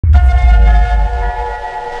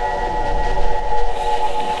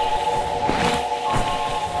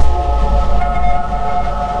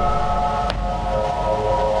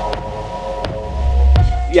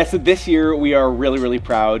Yeah, so this year we are really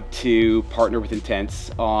proud to partner with Intense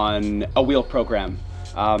on a wheel program.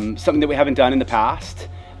 Something that we haven't done in the past.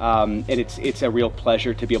 And it's a real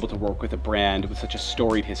pleasure to be able to work with a brand with such a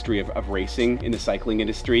storied history of racing in the cycling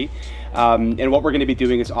industry. And what we're going to be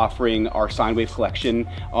doing is offering our Sinewave Collection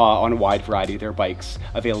on a wide variety of their bikes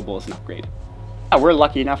available as an upgrade. We're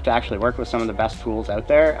lucky enough to actually work with some of the best tools out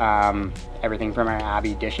there. Everything from our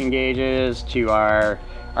Abbey dishing gauges to our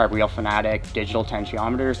Wheel Fanatic digital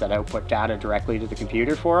tensiometers that output data directly to the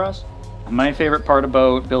computer for us. My favorite part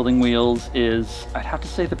about building wheels is, I'd have to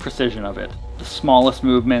say, the precision of it. The smallest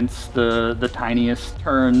movements, the tiniest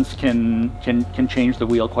turns can change the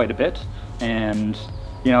wheel quite a bit. And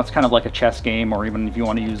you know, it's kind of like a chess game, or even if you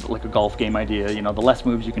want to use like a golf game idea, you know, the less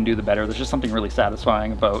moves you can do, the better. There's just something really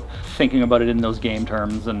satisfying about thinking about it in those game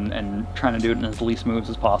terms and trying to do it in as least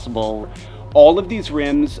moves as possible. All of these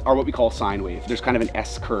rims are what we call Sinewave. There's kind of an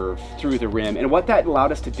S curve through the rim. And what that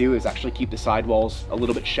allowed us to do is actually keep the sidewalls a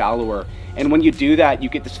little bit shallower. And when you do that, you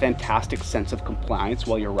get this fantastic sense of compliance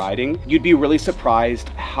while you're riding. You'd be really surprised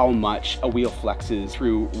how much a wheel flexes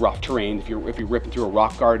through rough terrain. If you're ripping through a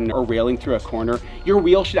rock garden or railing through a corner, your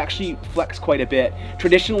wheel should actually flex quite a bit.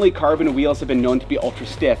 Traditionally, carbon wheels have been known to be ultra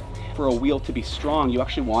stiff. For a wheel to be strong, you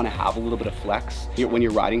actually want to have a little bit of flex when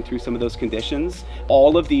you're riding through some of those conditions.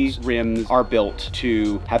 All of these rims are built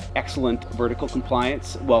to have excellent vertical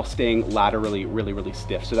compliance while staying laterally really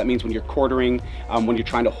stiff. So that means when you're quartering, when you're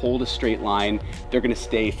trying to hold a straight line, they're going to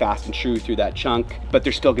stay fast and true through that chunk, but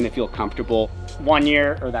they're still going to feel comfortable. 1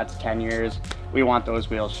 year, or that's 10 years, we want those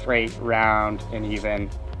wheels straight, round, and even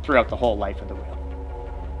throughout the whole life of the wheel.